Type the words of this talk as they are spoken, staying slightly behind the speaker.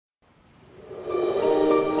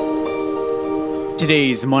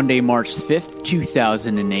Today's Monday, March 5th,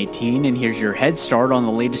 2018, and here's your head start on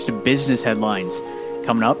the latest business headlines.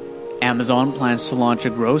 Coming up, Amazon plans to launch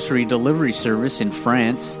a grocery delivery service in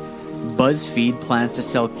France, BuzzFeed plans to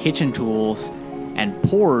sell kitchen tools, and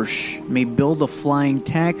Porsche may build a flying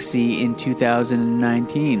taxi in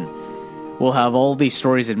 2019. We'll have all these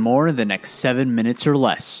stories and more in the next 7 minutes or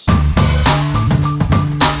less.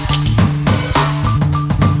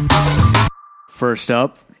 First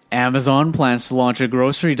up, Amazon plans to launch a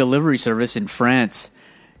grocery delivery service in France.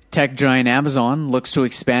 Tech giant Amazon looks to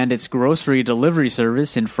expand its grocery delivery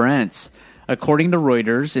service in France. According to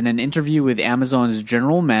Reuters, in an interview with Amazon's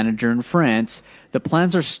general manager in France, the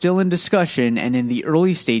plans are still in discussion and in the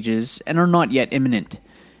early stages and are not yet imminent.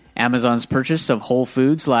 Amazon's purchase of Whole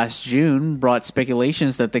Foods last June brought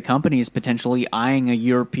speculations that the company is potentially eyeing a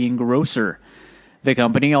European grocer. The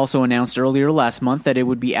company also announced earlier last month that it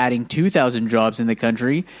would be adding 2,000 jobs in the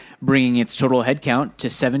country, bringing its total headcount to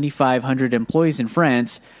 7,500 employees in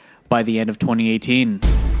France by the end of 2018.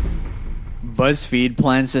 BuzzFeed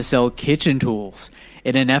plans to sell kitchen tools.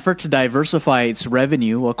 In an effort to diversify its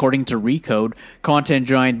revenue, according to Recode, content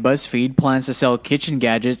giant BuzzFeed plans to sell kitchen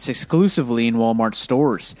gadgets exclusively in Walmart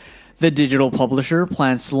stores. The digital publisher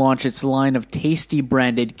plans to launch its line of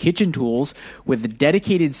Tasty-branded kitchen tools with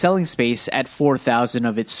dedicated selling space at 4,000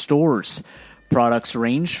 of its stores. Products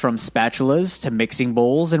range from spatulas to mixing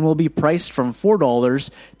bowls and will be priced from $4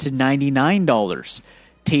 to $99.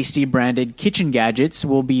 Tasty-branded kitchen gadgets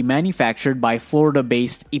will be manufactured by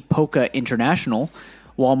Florida-based Epoca International.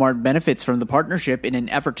 Walmart benefits from the partnership in an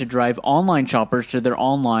effort to drive online shoppers to their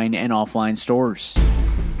online and offline stores.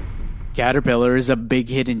 Caterpillar is a big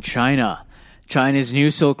hit in China. China's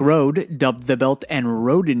New Silk Road, dubbed the Belt and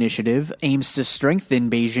Road Initiative, aims to strengthen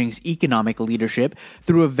Beijing's economic leadership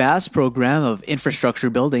through a vast program of infrastructure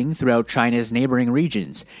building throughout China's neighboring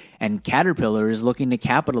regions, and Caterpillar is looking to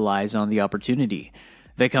capitalize on the opportunity.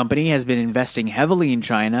 The company has been investing heavily in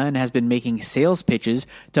China and has been making sales pitches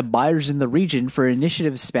to buyers in the region for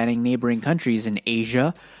initiatives spanning neighboring countries in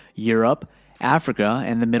Asia, Europe, Africa,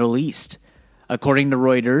 and the Middle East. According to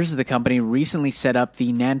Reuters, the company recently set up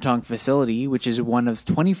the Nantong facility, which is one of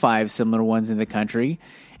 25 similar ones in the country,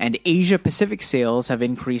 and Asia-Pacific sales have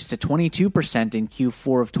increased to 22% in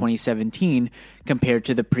Q4 of 2017 compared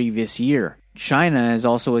to the previous year. China has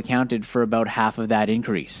also accounted for about half of that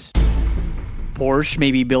increase. Porsche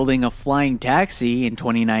may be building a flying taxi in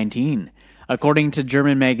 2019. According to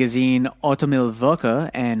German magazine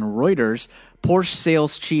Automobilwoche and Reuters, Porsche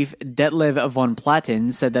sales chief Detlev von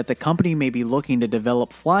Platen said that the company may be looking to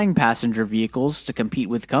develop flying passenger vehicles to compete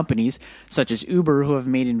with companies such as Uber who have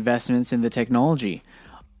made investments in the technology.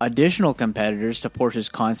 Additional competitors to Porsche's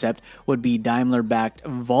concept would be Daimler-backed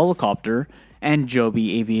Volocopter and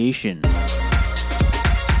Joby Aviation.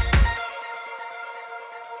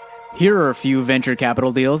 Here are a few venture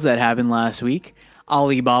capital deals that happened last week.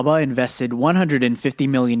 Alibaba invested $150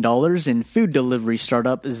 million in food delivery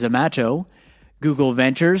startup Zomato. Google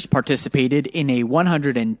Ventures participated in a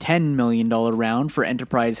 $110 million round for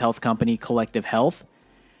enterprise health company Collective Health.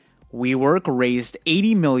 WeWork raised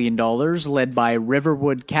 $80 million led by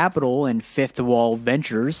Riverwood Capital and Fifth Wall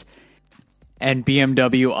Ventures. And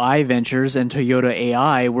BMW iVentures and Toyota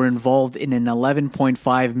AI were involved in an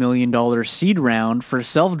 $11.5 million seed round for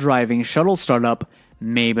self-driving shuttle startup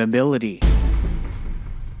May Mobility.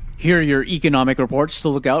 Here are your economic reports to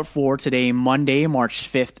look out for today, Monday, March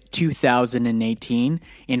 5th, 2018.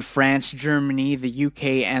 In France, Germany, the UK,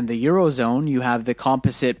 and the Eurozone, you have the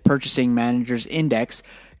Composite Purchasing Managers Index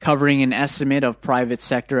covering an estimate of private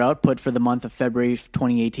sector output for the month of February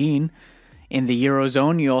 2018. In the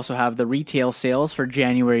Eurozone, you also have the retail sales for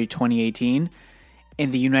January 2018.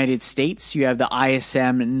 In the United States, you have the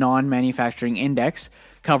ISM Non-Manufacturing Index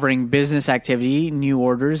covering business activity, new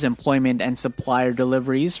orders, employment, and supplier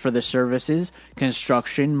deliveries for the services,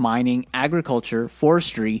 construction, mining, agriculture,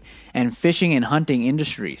 forestry, and fishing and hunting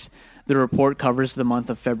industries. The report covers the month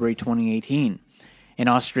of February 2018. In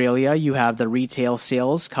Australia, you have the retail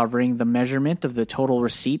sales covering the measurement of the total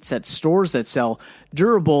receipts at stores that sell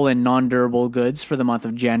durable and non-durable goods for the month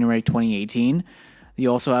of January 2018.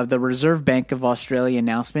 You also have the Reserve Bank of Australia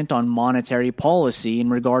announcement on monetary policy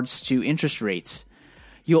in regards to interest rates.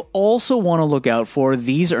 You'll also want to look out for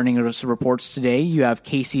these earnings reports today. You have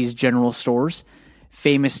Casey's General Stores,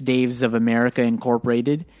 Famous Dave's of America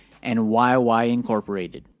Incorporated, and YY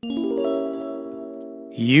Incorporated.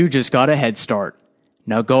 You just got a head start.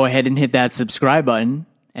 Now go ahead and hit that subscribe button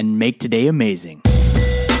and make today amazing.